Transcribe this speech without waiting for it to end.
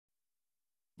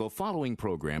The following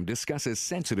program discusses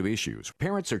sensitive issues.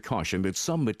 Parents are cautioned that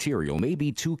some material may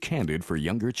be too candid for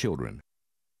younger children.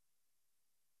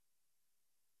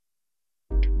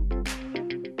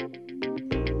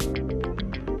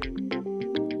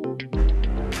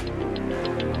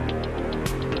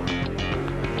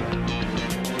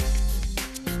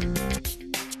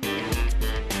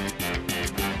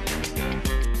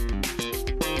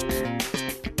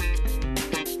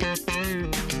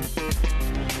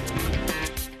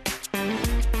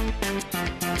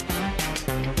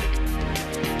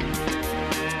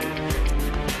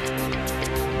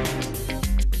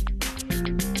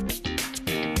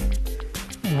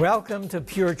 Welcome to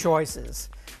Pure Choices.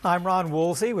 I'm Ron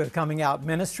Woolsey with Coming Out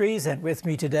Ministries, and with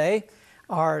me today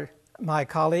are my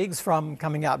colleagues from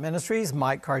Coming Out Ministries,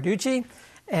 Mike Carducci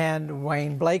and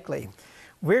Wayne Blakely.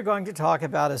 We're going to talk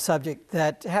about a subject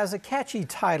that has a catchy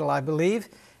title, I believe.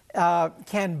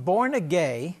 Can born a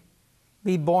gay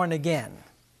be born again?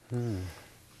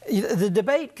 The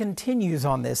debate continues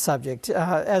on this subject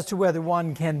as to whether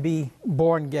one can be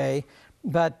born gay,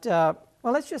 but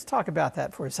well, let's just talk about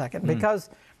that for a second, because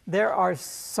there are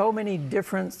so many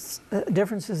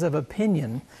differences of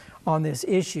opinion on this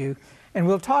issue, and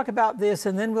we'll talk about this,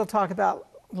 and then we'll talk about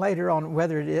later on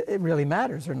whether it really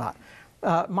matters or not.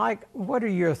 Mike, what are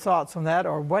your thoughts on that,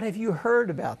 or what have you heard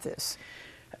about this?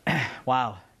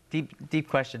 Wow, deep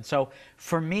question. So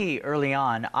for me, early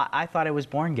on, I thought I was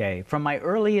born gay. From my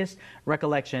earliest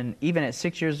recollection, even at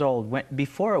 6 years old,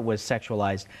 before it was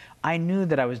sexualized, I knew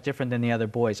that I was different than the other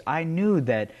boys. I knew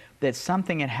that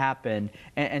something had happened,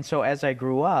 and so as I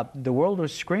grew up, the world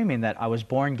was screaming that I was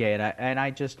born gay, and I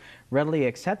just readily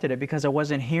accepted it because I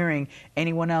wasn't hearing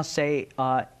anyone else say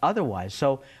otherwise.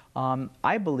 So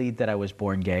I believed that I was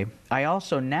born gay. I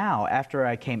also now, after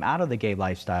I came out of the gay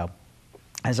lifestyle,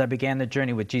 as I began the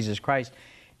journey with Jesus Christ,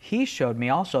 He showed me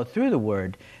also through the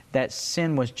Word that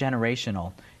sin was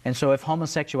generational. And so if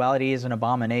homosexuality is an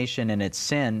abomination and it's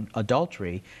sin,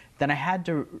 adultery, then I had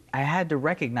to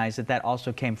recognize that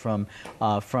also came from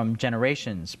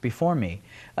generations before me.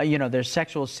 You know, there's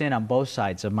sexual sin on both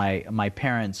sides of my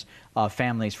parents'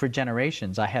 families for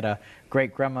generations. I had a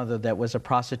great-grandmother that was a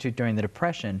prostitute during the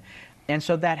Depression. And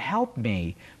so that helped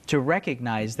me to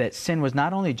recognize that sin was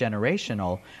not only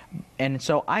generational, and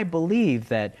so I believe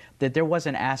that there was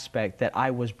an aspect that I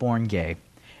was born gay.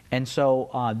 And so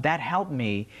that helped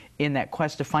me in that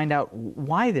quest to find out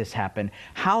why this happened,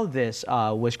 how this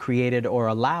was created or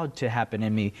allowed to happen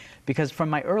in me. Because from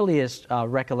my earliest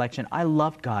recollection, I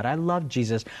loved God. I loved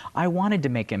Jesus. I wanted to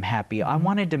make Him happy. I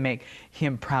wanted to make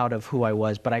Him proud of who I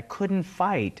was. But I couldn't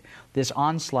fight this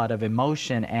onslaught of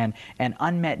emotion and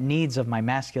unmet needs of my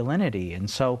masculinity. And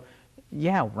so,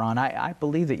 yeah, Ron, I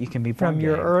believe that you can be born gay. From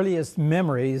your earliest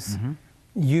memories,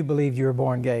 you believe you were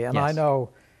born gay. And Yes. I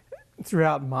know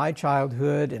throughout my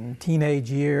childhood and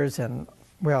teenage years and,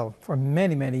 well, for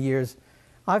many, many years,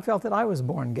 I felt that I was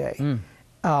born gay.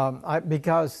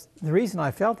 Because the reason I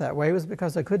felt that way was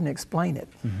because I couldn't explain it.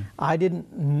 I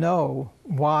didn't know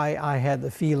why I had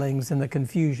the feelings and the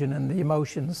confusion and the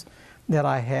emotions that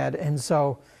I had. And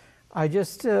so I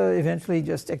just eventually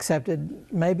just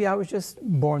accepted maybe I was just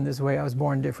born this way. I was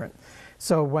born different.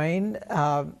 So Wayne,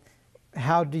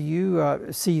 how do you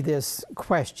see this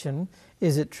question?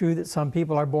 Is it true that some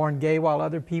people are born gay while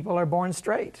other people are born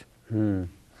straight?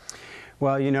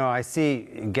 Well, you know, I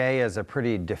see gay as a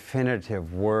pretty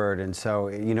definitive word, and so,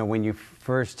 you know, when you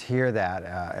first hear that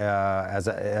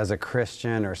as a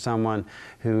Christian or someone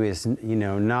who is, you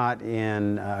know, not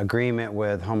in agreement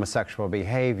with homosexual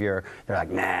behavior, they're like,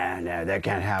 nah, that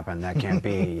can't happen, that can't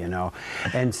be, you know.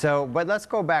 And so, but let's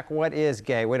go back. What is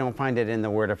gay? We don't find it in the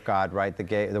Word of God, right?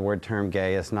 The word term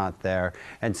gay is not there.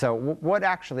 And so, what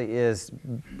actually is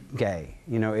gay?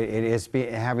 You know, it is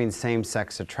having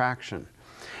same-sex attraction.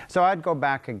 So I'd go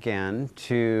back again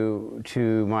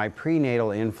to my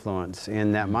prenatal influence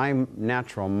in that my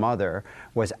natural mother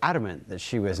was adamant that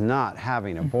she was not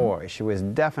having a boy. She was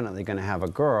definitely going to have a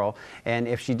girl, and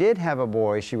if she did have a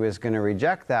boy, she was going to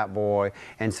reject that boy.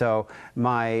 And so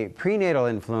my prenatal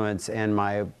influence and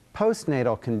my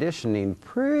postnatal conditioning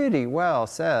pretty well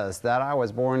says that I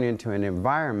was born into an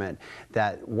environment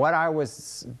that what I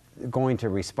was going to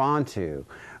respond to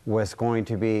was going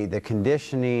to be the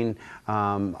conditioning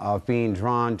of being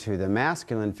drawn to the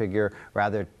masculine figure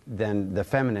rather than the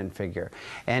feminine figure.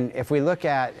 And if we look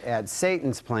at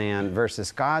Satan's plan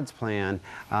versus God's plan,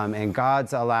 and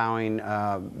God's allowing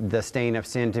the stain of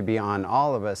sin to be on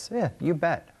all of us, yeah, you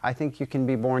bet. I think you can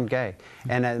be born gay.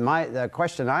 And the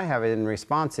question I have in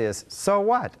response is, so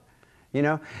what? You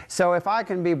know, so if I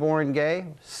can be born gay,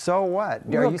 so what?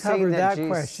 We'll cover that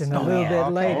question a little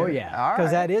bit later. Oh, yeah.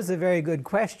 Because that is a very good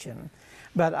question.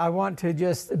 But I want to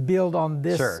just build on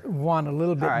this one a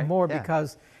little bit more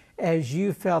because as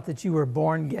you felt that you were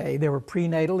born gay, there were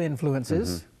prenatal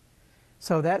influences.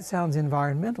 So that sounds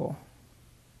environmental,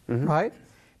 right?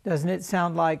 Doesn't it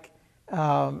sound like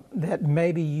that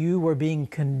maybe you were being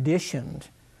conditioned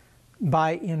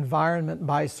by environment,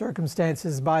 by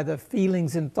circumstances, by the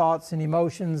feelings and thoughts and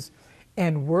emotions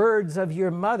and words of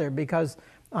your mother? Because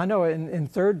I know in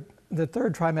the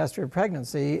third trimester of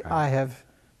pregnancy, I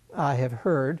have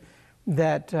heard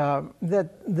that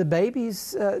that the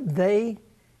babies they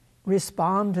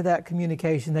respond to that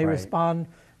communication. They respond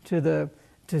to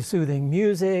soothing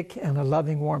music and a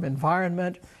loving, warm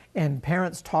environment, and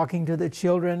parents talking to the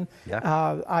children.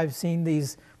 I've seen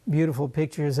these beautiful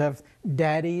pictures of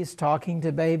daddies talking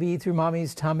to baby through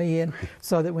mommy's tummy, and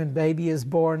so that when baby is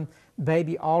born,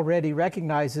 baby already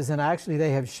recognizes, and actually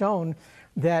they have shown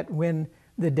that when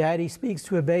the daddy speaks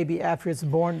to a baby after it's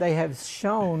born, they have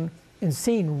shown and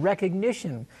seen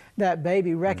recognition. That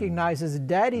baby recognizes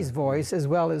daddy's voice as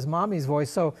well as mommy's voice.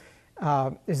 So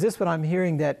is this what I'm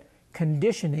hearing, that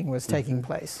conditioning was taking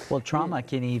place? Well, trauma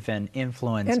can even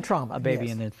influence a baby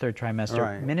in the third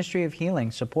trimester. Ministry of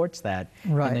Healing supports that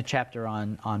in the chapter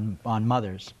on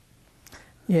mothers.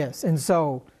 Yes, and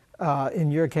so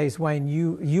in your case, Wayne,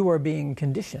 you are being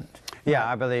conditioned. Yeah,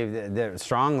 I believe that they're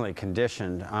strongly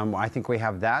conditioned. I think we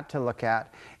have that to look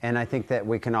at, and I think that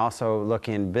we can also look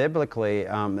in biblically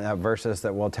verses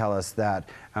that will tell us that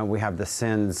we have the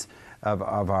sins of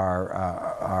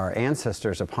our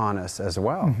ancestors upon us as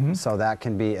well. So that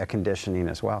can be a conditioning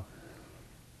as well.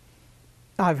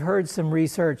 I've heard some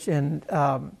research in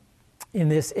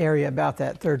this area about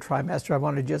that third trimester. I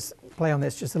want to just play on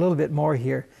this just a little bit more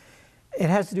here. It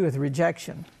has to do with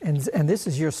rejection, and this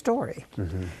is your story.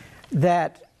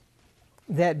 That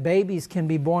babies can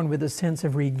be born with a sense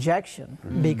of rejection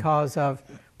because of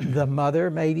the mother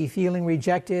maybe feeling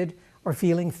rejected, or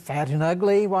feeling fat and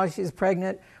ugly while she's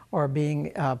pregnant, or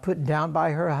being put down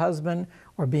by her husband,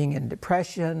 or being in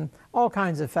depression, all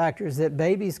kinds of factors, that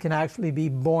babies can actually be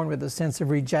born with a sense of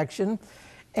rejection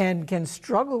and can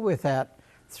struggle with that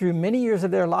through many years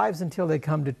of their lives until they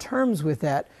come to terms with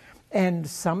that. And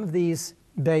some of these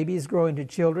babies grow into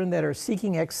children that are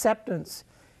seeking acceptance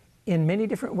in many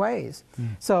different ways.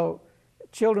 So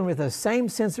children with the same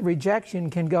sense of rejection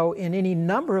can go in any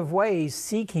number of ways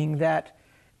seeking that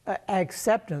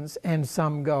acceptance, and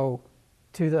some go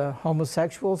to the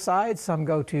homosexual side, some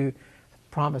go to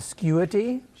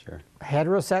promiscuity,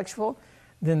 heterosexual,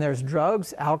 then there's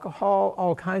drugs, alcohol,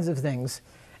 all kinds of things.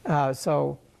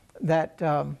 So that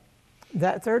third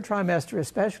trimester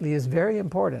especially is very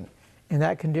important, and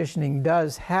that conditioning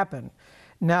does happen.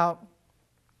 Now,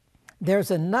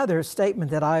 there's another statement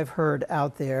that I've heard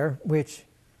out there, which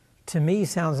to me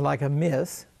sounds like a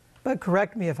myth, but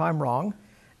correct me if I'm wrong.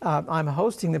 I'm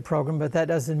hosting the program, but that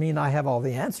doesn't mean I have all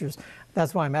the answers.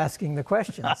 That's why I'm asking the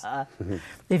questions.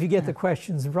 If you get the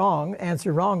questions wrong,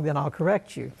 answer wrong, then I'll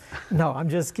correct you. No, I'm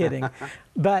just kidding.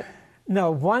 But no,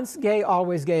 once gay,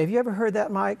 always gay. Have you ever heard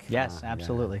that, Mike? Yes,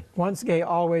 absolutely. Once gay,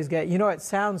 always gay. You know, it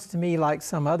sounds to me like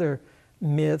some other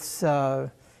myths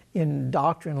in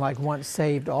doctrine, like once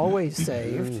saved, always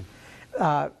saved.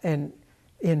 And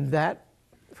in that,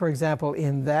 for example,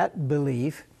 in that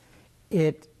belief,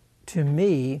 it, to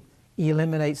me,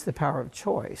 eliminates the power of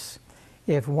choice.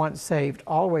 If once saved,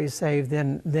 always saved,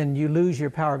 then you lose your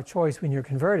power of choice when you're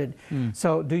converted.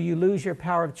 So do you lose your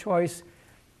power of choice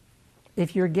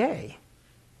if you're gay?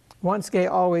 Once gay,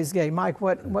 always gay. Mike,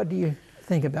 what do you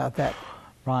think about that?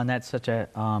 Ron, that's such a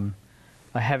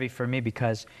heavy for me,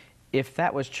 because if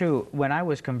that was true, when I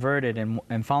was converted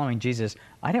and following Jesus,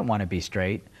 I didn't want to be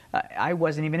straight. I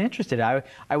wasn't even interested.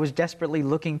 I was desperately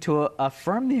looking to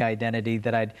affirm the identity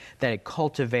that I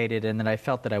cultivated and that I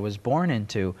felt that I was born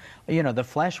into. You know, the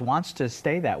flesh wants to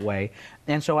stay that way.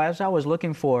 And so as I was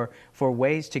looking for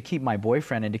ways to keep my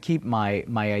boyfriend and to keep my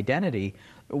identity,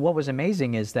 what was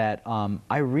amazing is that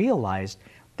I realized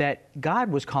that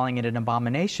God was calling it an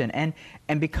abomination.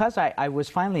 And because I was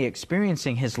finally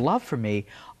experiencing His love for me,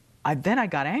 then I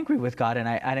got angry with God, and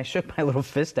I shook my little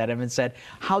fist at Him and said,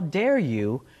 "How dare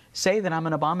you say that I'm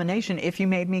an abomination if you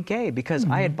made me gay?" Because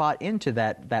I had bought into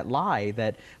that lie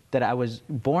that I was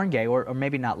born gay, or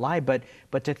maybe not lie, but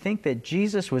to think that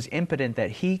Jesus was impotent, that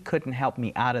He couldn't help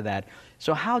me out of that.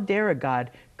 So how dare a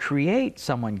God create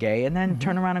someone gay and then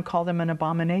turn around and call them an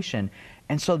abomination?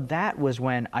 And so that was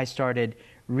when I started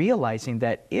realizing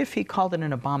that if He called it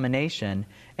an abomination,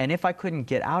 and if I couldn't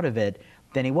get out of it,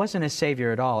 then He wasn't a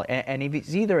Savior at all. And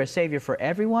He's either a Savior for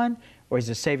everyone, or He's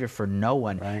a Savior for no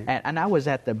one. Right. And I was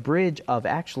at the bridge of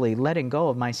actually letting go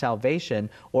of my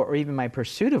salvation or even my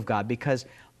pursuit of God, because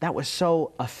that was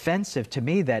so offensive to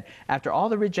me that after all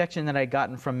the rejection that I'd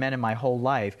gotten from men in my whole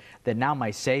life, that now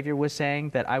my Savior was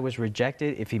saying that I was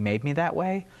rejected if He made me that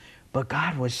way. But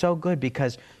God was so good,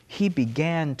 because He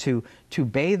began to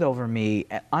bathe over me,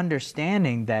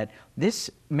 understanding that this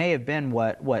may have been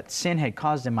what sin had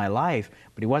caused in my life,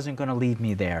 but He wasn't going to leave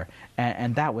me there.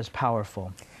 And that was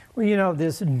powerful. Well, you know,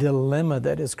 this dilemma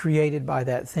that is created by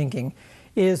that thinking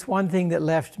is one thing that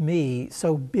left me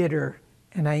so bitter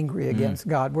and angry against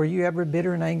God. Were you ever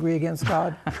bitter and angry against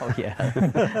God? Oh,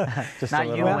 yeah.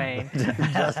 Not you, Wayne.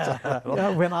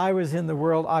 When I was in the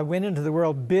world, I went into the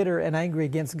world bitter and angry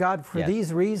against God for Yes.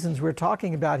 these reasons we're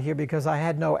talking about here, because I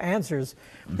had no answers.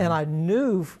 And I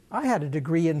knew I had a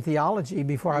degree in theology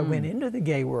before I went into the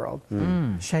gay world.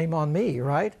 Shame on me,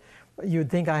 right? You'd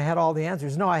think I had all the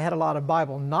answers. No, I had a lot of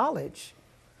Bible knowledge,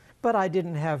 but I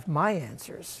didn't have my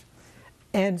answers.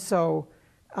 And so,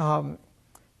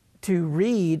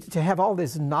 to have all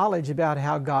this knowledge about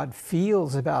how God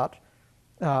feels about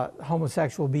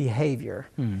homosexual behavior,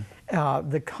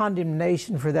 the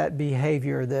condemnation for that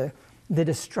behavior, the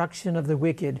destruction of the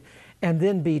wicked, and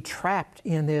then be trapped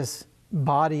in this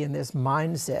body and this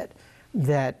mindset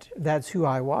that that's who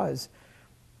I was.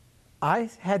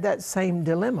 I had that same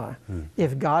dilemma.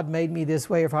 If God made me this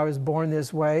way, if I was born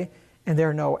this way, and there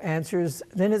are no answers,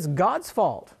 then it's God's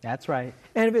fault. That's right.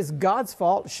 And if it's God's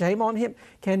fault, shame on Him.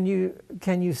 Can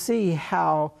you see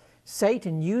how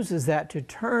Satan uses that to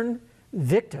turn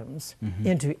victims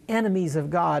into enemies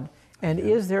of God? And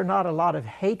is there not a lot of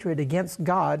hatred against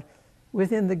God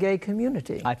within the gay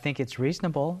community? I think it's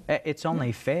reasonable. It's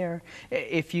only fair.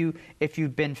 If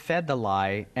you've been fed the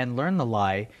lie and learned the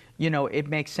lie, you know, it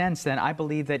makes sense. Then I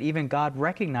believe that even God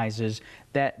recognizes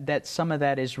that some of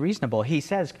that is reasonable. He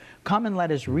says, "Come and let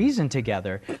us reason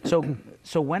together."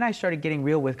 So when I started getting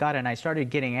real with God and I started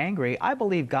getting angry, I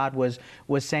believe God was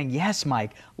saying, "Yes,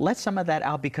 Mike, let some of that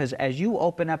out, because as you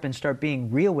open up and start being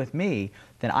real with me,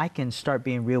 then I can start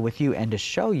being real with you, and to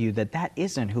show you that that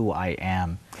isn't who I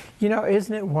am." You know,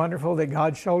 isn't it wonderful that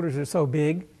God's shoulders are so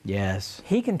big? Yes.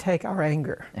 He can take our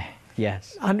anger.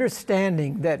 Yes.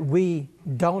 Understanding that we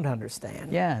don't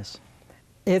understand. Yes.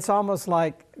 It's almost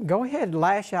like, go ahead,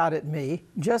 lash out at me,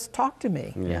 just talk to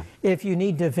me. Yeah. If you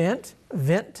need to vent,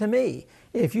 vent to me.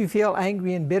 If you feel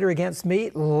angry and bitter against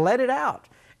me, let it out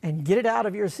and get it out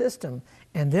of your system.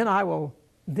 And then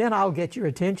I'll get your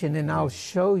attention, and I'll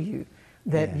show you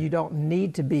that you don't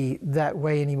need to be that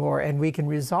way anymore, and we can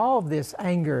resolve this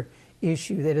anger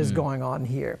issue that is going on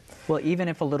here. Well, even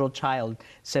if a little child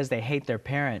says they hate their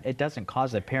parent, it doesn't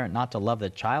cause the parent not to love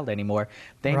the child anymore.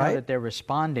 They know that they're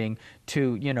responding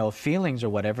to, you know, feelings or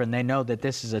whatever, and they know that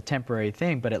this is a temporary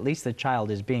thing, but at least the child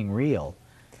is being real.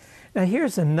 Now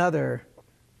here's another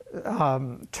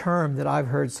term that I've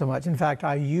heard so much. In fact,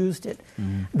 I used it.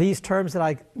 These terms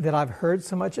that I've heard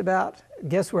so much about,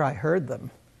 guess where I heard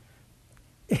them?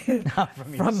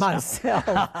 From myself.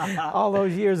 All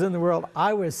those years in the world,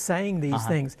 I was saying these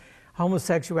things.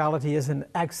 Homosexuality is an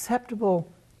acceptable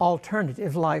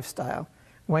alternative lifestyle.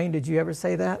 Wayne, did you ever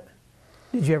say that?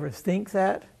 Did you ever think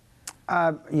that?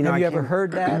 Have you ever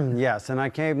heard that? Yes, and I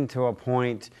came to a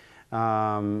point,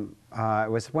 it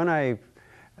was when I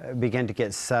began to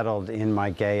get settled in my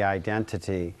gay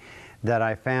identity, that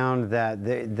I found that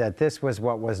this was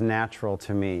what was natural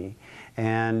to me.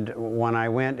 And when I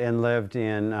went and lived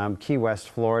in Key West,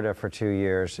 Florida for 2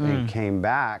 years and came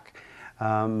back,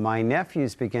 my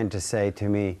nephews began to say to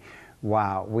me,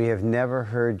 "Wow, we have never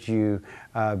heard you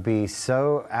be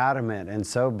so adamant and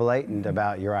so blatant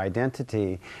about your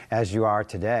identity as you are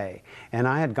today." And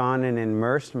I had gone and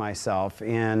immersed myself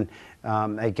in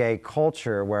a gay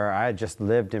culture where I had just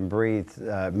lived and breathed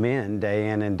men day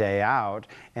in and day out,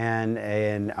 and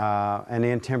an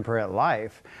intemperate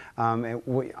life.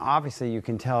 Obviously, you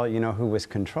can tell, you know, who was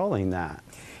controlling that.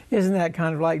 Isn't that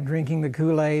kind of like drinking the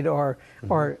Kool-Aid or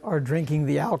drinking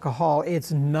the alcohol?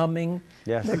 It's numbing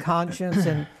the conscience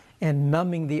and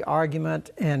numbing the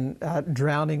argument and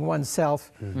drowning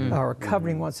oneself or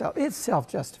covering oneself. It's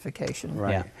self-justification.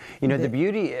 Right. Yeah. You know, the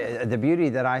beauty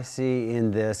that I see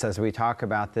in this as we talk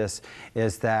about this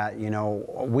is that, you know,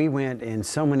 we went in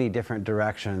so many different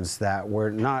directions that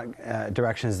were not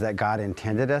directions that God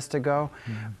intended us to go,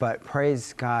 but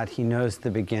praise God, He knows the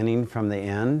beginning from the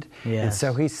end. Yes. And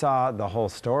so He saw the whole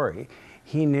story.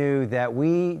 He knew that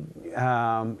we,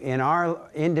 in our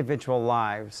individual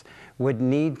lives, would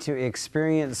need to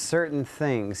experience certain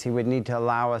things. He would need to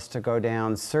allow us to go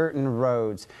down certain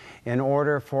roads in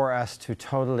order for us to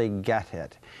totally get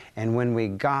it. And when we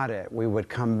got it, we would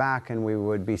come back and we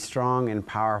would be strong and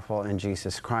powerful in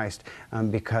Jesus Christ,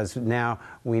 because now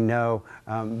we know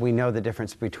the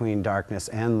difference between darkness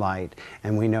and light,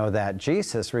 and we know that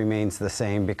Jesus remains the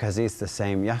same because He's the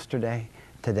same yesterday,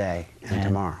 today, and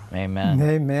tomorrow. Amen.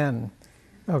 Amen.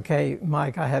 Okay,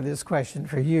 Mike, I have this question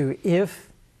for you. If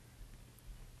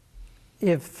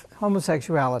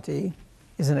homosexuality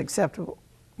is an acceptable,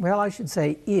 well, I should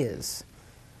say is,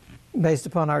 based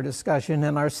upon our discussion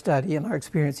and our study and our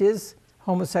experience, is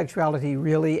homosexuality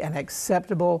really an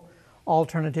acceptable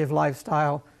alternative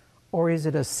lifestyle, or is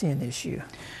it a sin issue?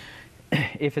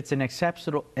 If it's an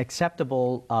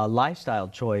acceptable lifestyle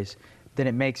choice, then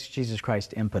it makes Jesus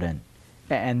Christ impotent.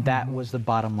 And that was the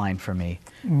bottom line for me.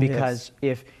 Because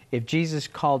if Jesus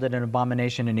called it an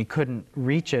abomination and He couldn't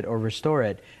reach it or restore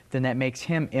it, then that makes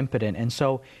Him impotent. And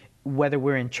so whether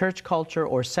we're in church culture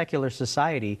or secular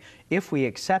society, if we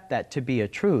accept that to be a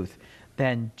truth,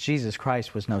 then Jesus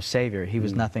Christ was no Savior. He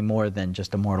was nothing more than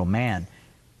just a mortal man.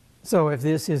 So if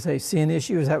this is a sin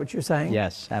issue, is that what you're saying?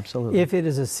 Yes, absolutely. If it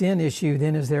is a sin issue,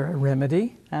 then is there a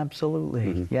remedy?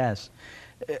 Absolutely, yes.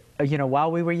 You know,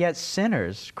 while we were yet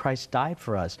sinners, Christ died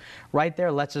for us. Right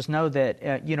there lets us know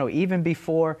that, you know, even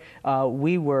before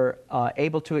we were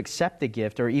able to accept the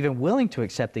gift or even willing to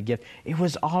accept the gift, it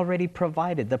was already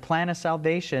provided. The plan of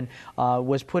salvation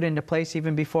was put into place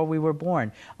even before we were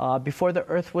born. Before the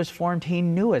earth was formed, He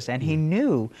knew us, and He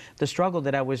knew the struggle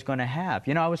that I was going to have.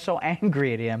 You know, I was so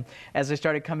angry at Him as I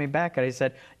started coming back, and I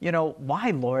said, you know, why,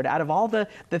 Lord, out of all the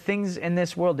things in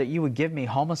this world that You would give me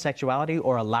homosexuality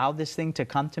or allow this thing to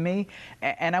come to me?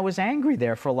 And I was angry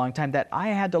there for a long time that I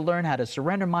had to learn how to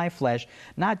surrender my flesh,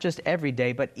 not just every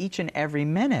day, but each and every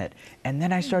minute. And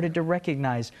then I started to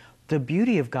recognize the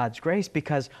beauty of God's grace,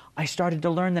 because I started to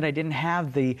learn that I didn't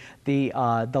have the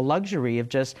luxury of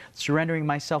just surrendering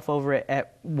myself over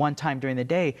at one time during the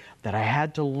day, that I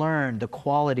had to learn the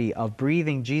quality of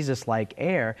breathing Jesus-like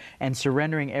air and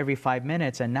surrendering every 5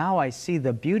 minutes. And now I see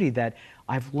the beauty that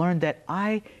I've learned that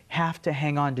I have to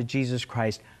hang on to Jesus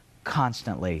Christ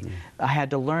constantly. I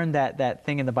had to learn that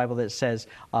thing in the Bible that says,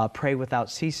 pray without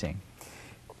ceasing.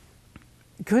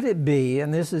 Could it be,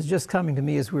 and this is just coming to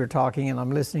me as we were talking and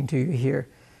I'm listening to you here,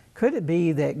 could it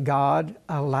be that God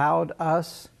allowed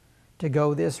us to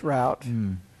go this route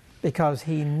because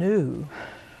He knew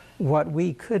what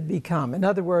we could become? In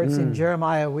other words, in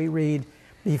Jeremiah we read,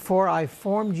 before I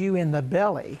formed you in the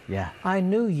belly, I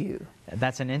knew you.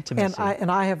 That's an intimacy.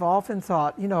 And I have often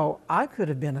thought, you know, I could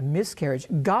have been a miscarriage.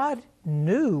 God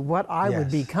knew what I would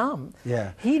become.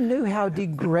 He knew how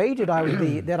degraded I would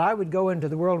be, that I would go into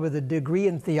the world with a degree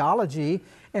in theology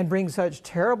and bring such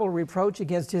terrible reproach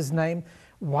against His name.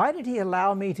 Why did He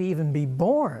allow me to even be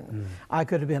born? I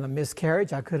could have been a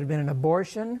miscarriage. I could have been an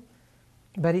abortion.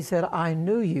 But He said, I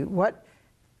knew you.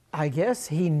 I guess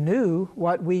He knew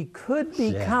what we could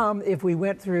become if we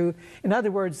went through. In other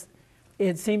words,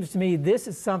 it seems to me this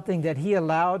is something that He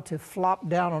allowed to flop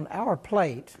down on our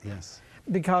plate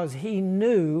because He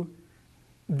knew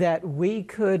that we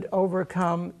could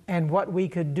overcome and what we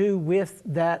could do with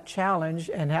that challenge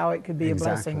and how it could be a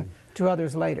blessing to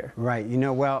others later. Right. You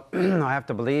know, well, I have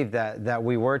to believe that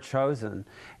we were chosen.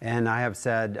 And I have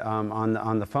said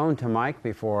on the phone to Mike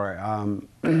before,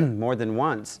 more than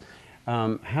once,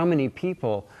 how many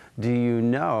people do you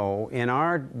know in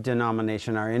our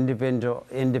denomination, our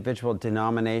individual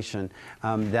denomination,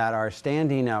 that are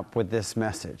standing up with this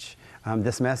message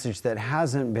that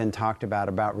hasn't been talked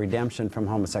about redemption from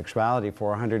homosexuality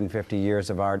for 150 years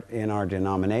in our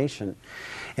denomination?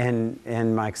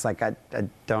 And Mike's like, I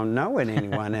don't know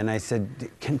anyone. And I said,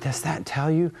 does that tell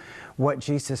you what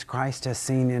Jesus Christ has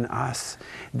seen in us,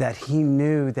 that He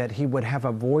knew that He would have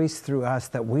a voice through us,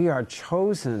 that we are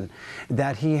chosen,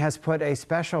 that He has put a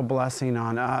special blessing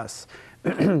on us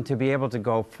to be able to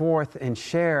go forth and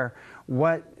share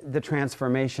what the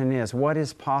transformation is, what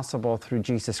is possible through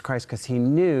Jesus Christ, because He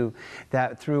knew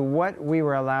that through what we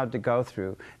were allowed to go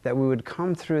through, that we would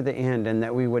come through the end, and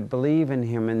that we would believe in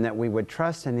Him, and that we would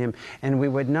trust in Him, and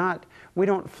we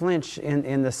don't flinch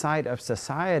in the sight of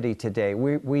society today.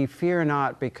 We fear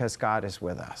not, because God is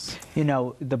with us. You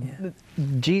know,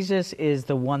 Jesus is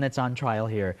the one that's on trial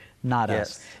here, not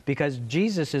us. Because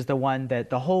Jesus is the one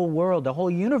that the whole world, the whole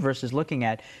universe is looking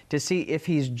at to see if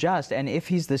He's just and if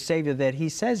He's the Savior that He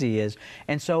says He is.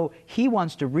 And so He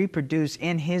wants to reproduce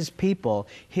in His people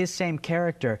His same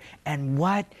character. And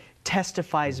what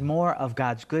testifies more of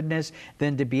God's goodness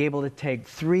than to be able to take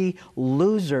 3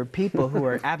 loser people who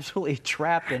are absolutely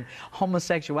trapped in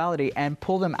homosexuality and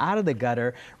pull them out of the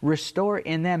gutter, restore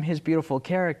in them His beautiful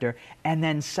character, and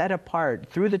then set apart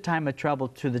through the time of trouble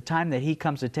to the time that He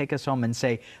comes to take us home and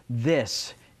say,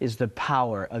 this is the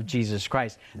power of Jesus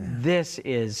Christ. Yeah. This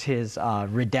is His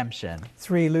redemption.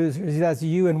 3 losers. That's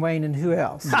you and Wayne and who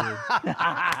else?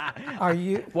 Are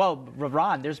you? Well,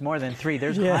 Ron, there's more than 3.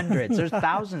 There's hundreds. There's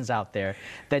thousands out there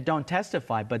that don't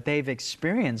testify, but they've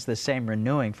experienced the same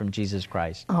renewing from Jesus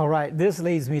Christ. All right. This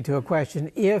leads me to a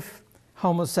question. If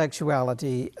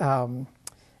homosexuality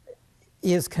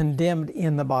is condemned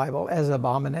in the Bible as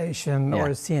abomination or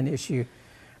a sin issue,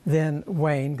 then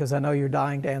Wayne, because I know you're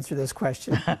dying to answer this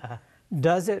question,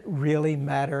 does it really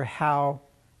matter how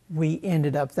we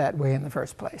ended up that way in the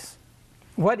first place?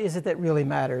 What is it that really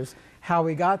matters? How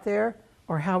we got there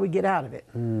or how we get out of it?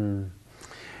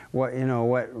 Well, you know,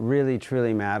 what really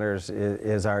truly matters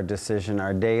is our decision,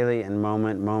 our daily and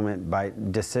moment by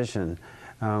decision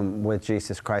with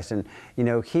Jesus Christ. And, you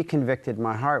know, He convicted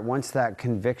my heart. Once that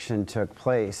conviction took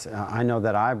place, I know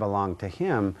that I belong to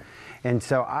Him. And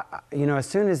so, you know, as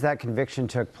soon as that conviction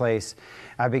took place,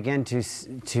 I began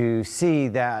to see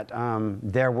that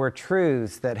there were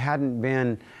truths that hadn't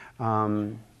been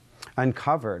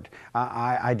uncovered.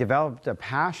 I developed a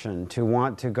passion to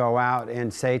want to go out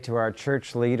and say to our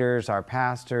church leaders, our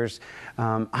pastors,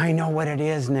 I know what it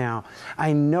is now.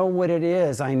 I know what it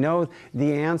is. I know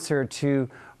the answer to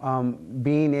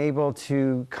being able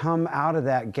to come out of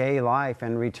that gay life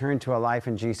and return to a life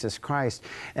in Jesus Christ.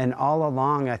 And all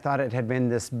along, I thought it had been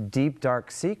this deep,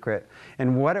 dark secret.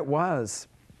 And what it was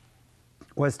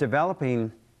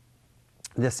developing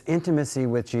this intimacy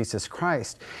with Jesus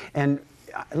Christ. And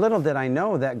little did I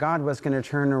know that God was going to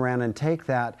turn around and take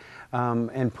that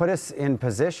and put us in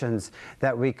positions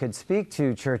that we could speak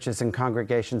to churches and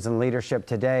congregations and leadership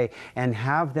today and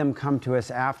have them come to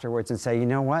us afterwards and say, you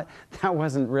know what, that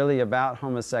wasn't really about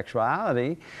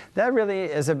homosexuality. That really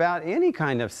is about any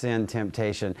kind of sin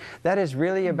temptation. That is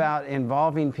really about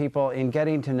involving people in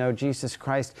getting to know Jesus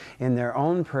Christ in their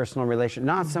own personal relation.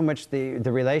 Not so much the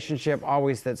relationship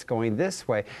always that's going this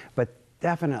way, but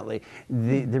definitely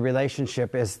the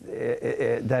relationship is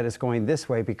that is going this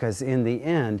way, because in the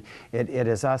end it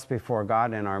is us before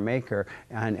God and our Maker,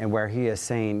 and where He is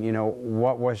saying, you know,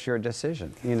 what was your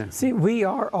decision? You know. See, we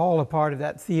are all a part of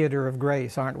that theater of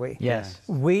grace, aren't we? Yes.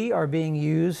 We are being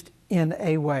used in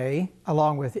a way,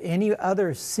 along with any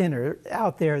other sinner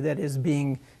out there that is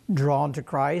being drawn to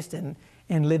Christ and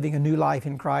living a new life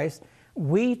in Christ.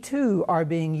 We too are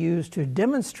being used to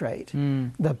demonstrate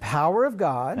the power of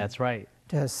God. That's right.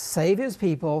 To save His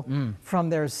people from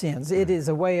their sins. It is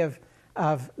a way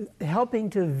of helping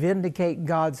to vindicate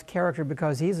God's character,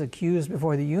 because He's accused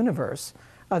before the universe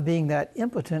of being that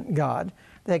impotent God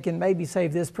that can maybe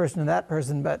save this person and that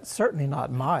person, but certainly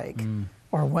not Mike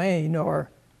or Wayne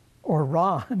or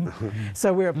Ron.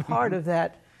 So we're a part of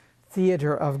that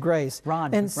theater of grace.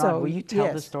 Ron, will you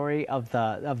tell the story of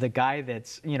the guy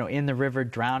that's, you know, in the river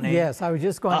drowning? Yes, I was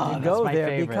just going to go there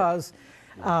favorite. Because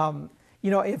you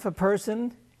know, if a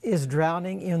person is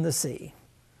drowning in the sea,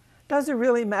 does it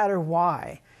really matter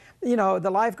why? You know, the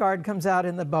lifeguard comes out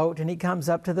in the boat and he comes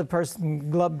up to the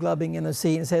person glubbing in the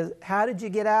sea and says, how did you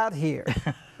get out here?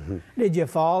 Did you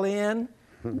fall in?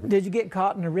 Did you get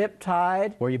caught in a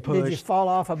riptide? Were you pushed? Did you fall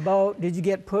off a boat? Did you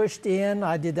get pushed in?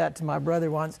 I did that to my brother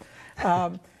once.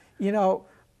 You know,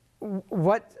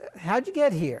 how'd you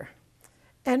get here?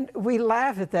 And we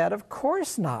laugh at that. Of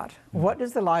course not. What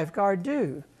does the lifeguard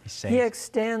do? He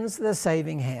extends the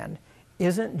saving hand.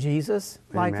 Isn't Jesus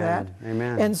like that?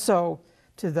 Amen. And so,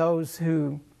 to those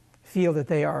who feel that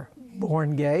they are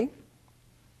born gay,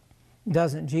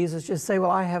 doesn't Jesus just say, well,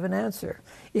 I have an answer.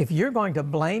 If you're going to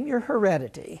blame your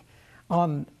heredity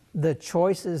on the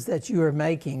choices that you are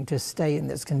making to stay in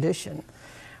this condition,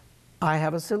 I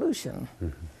have a solution.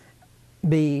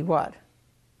 Be what?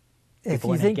 If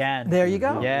you think, again. There you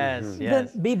go. Yes,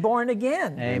 yes. Then be born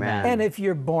again. Amen. And if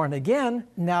you're born again,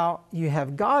 now you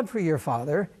have God for your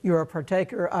Father. You're a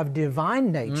partaker of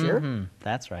divine nature.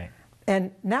 That's right.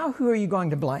 And now who are you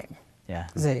going to blame? Yeah.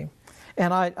 See?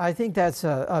 And I think that's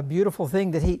a beautiful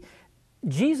thing that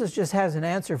Jesus just has an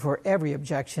answer for every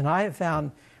objection. I have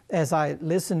found, as I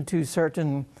listen to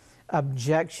certain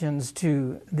objections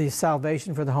to the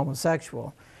salvation for the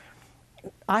homosexual,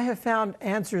 I have found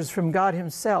answers from God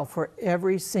Himself for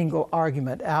every single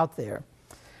argument out there.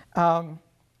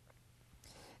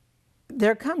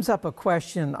 There comes up a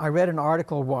question. I read an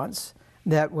article once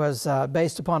that was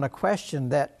based upon a question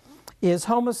that, is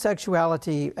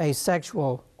homosexuality a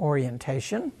sexual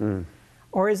orientation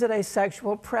or is it a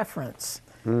sexual preference?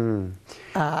 Wayne,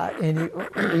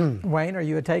 are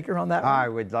you a taker on that one? I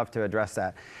would love to address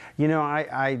that. You know,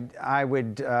 I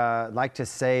would like to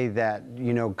say that,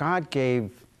 you know, God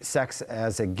gave sex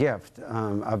as a gift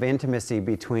of intimacy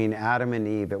between Adam and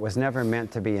Eve. It was never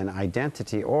meant to be an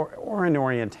identity or an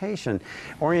orientation.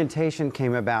 Orientation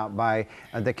came about by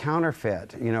the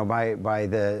counterfeit, you know, by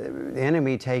the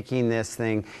enemy taking this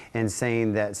thing and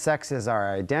saying that sex is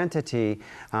our identity,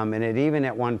 and it even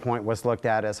at one point was looked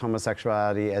at as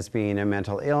homosexuality as being a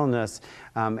mental illness.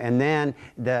 And then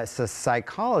the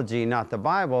psychology, not the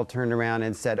Bible, turned around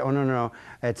and said, oh, no, no,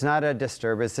 it's not a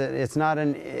disturbance, it's not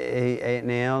an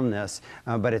illness,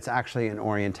 but it's actually an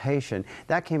orientation.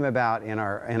 That came about in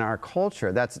our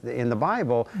culture. That's in the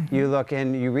Bible. You look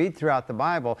and you read throughout the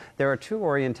Bible, there are two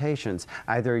orientations.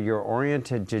 Either you're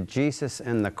oriented to Jesus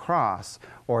and the cross,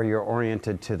 or you're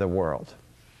oriented to the world.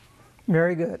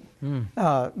 Very good.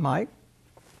 Mike?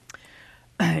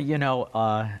 You know,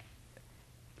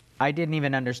 I didn't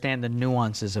even understand the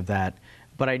nuances of that,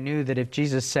 but I knew that if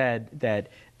Jesus said that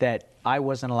I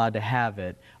wasn't allowed to have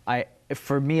it,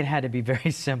 for me it had to be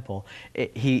very simple.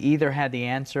 He either had the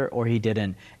answer or he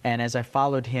didn't. And as I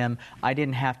followed him, I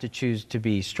didn't have to choose to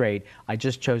be straight. I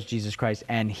just chose Jesus Christ,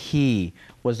 and he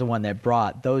was the one that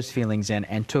brought those feelings in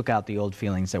and took out the old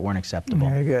feelings that weren't acceptable.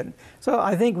 Very good. So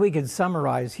I think we could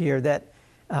summarize here that,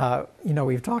 you know,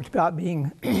 we've talked about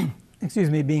being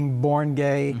excuse me, being born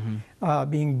gay,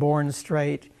 being born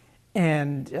straight,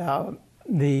 and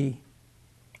the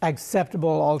acceptable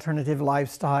alternative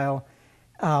lifestyle,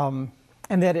 and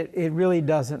that it really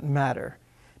doesn't matter.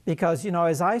 Because, you know,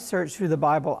 as I search through the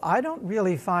Bible, I don't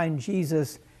really find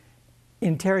Jesus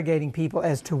interrogating people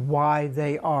as to why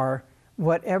they are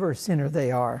whatever sinner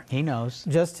they are. He knows.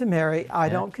 Just to marry, I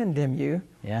don't condemn you,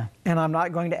 and I'm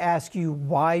not going to ask you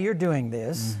why you're doing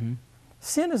this.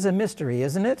 Sin is a mystery,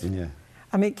 isn't it? Yeah.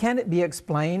 I mean, can it be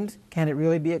explained? Can it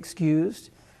really be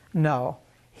excused? No.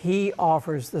 He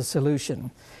offers the solution.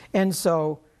 And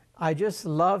so I just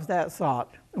love that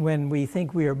thought when we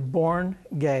think we are born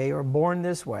gay or born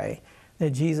this way,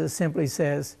 that Jesus simply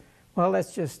says, well,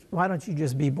 why don't you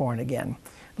just be born again?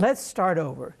 Let's start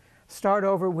over. Start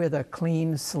over with a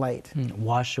clean slate.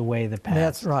 Wash away the past.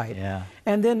 That's right. Yeah.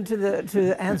 And then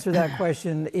to answer that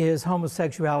question, is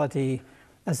homosexuality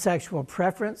a sexual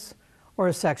preference or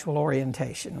a sexual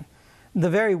orientation? The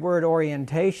very word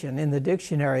orientation in the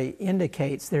dictionary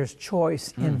indicates there's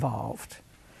choice involved.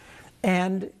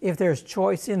 And if there's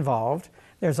choice involved,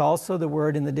 there's also the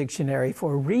word in the dictionary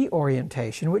for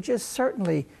reorientation, which is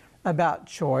certainly about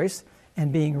choice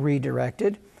and being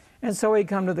redirected. And so we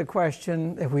come to the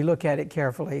question, if we look at it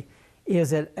carefully,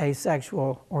 is it a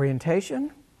sexual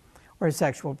orientation or a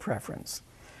sexual preference?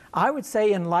 I would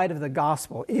say, in light of the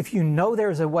gospel, if you know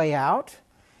there's a way out,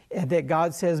 and that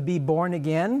God says be born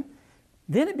again,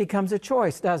 then it becomes a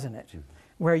choice, doesn't it?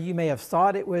 Where you may have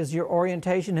thought it was your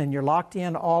orientation and you're locked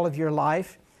in all of your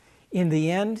life. In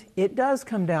the end, it does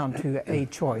come down to a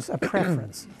choice, a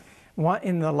preference.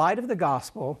 In the light of the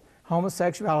gospel,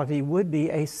 homosexuality would be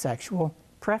a sexual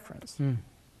preference.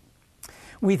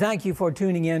 We thank you for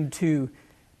tuning in to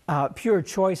Pure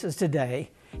Choices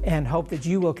today, and hope that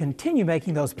you will continue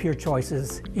making those pure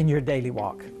choices in your daily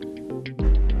walk.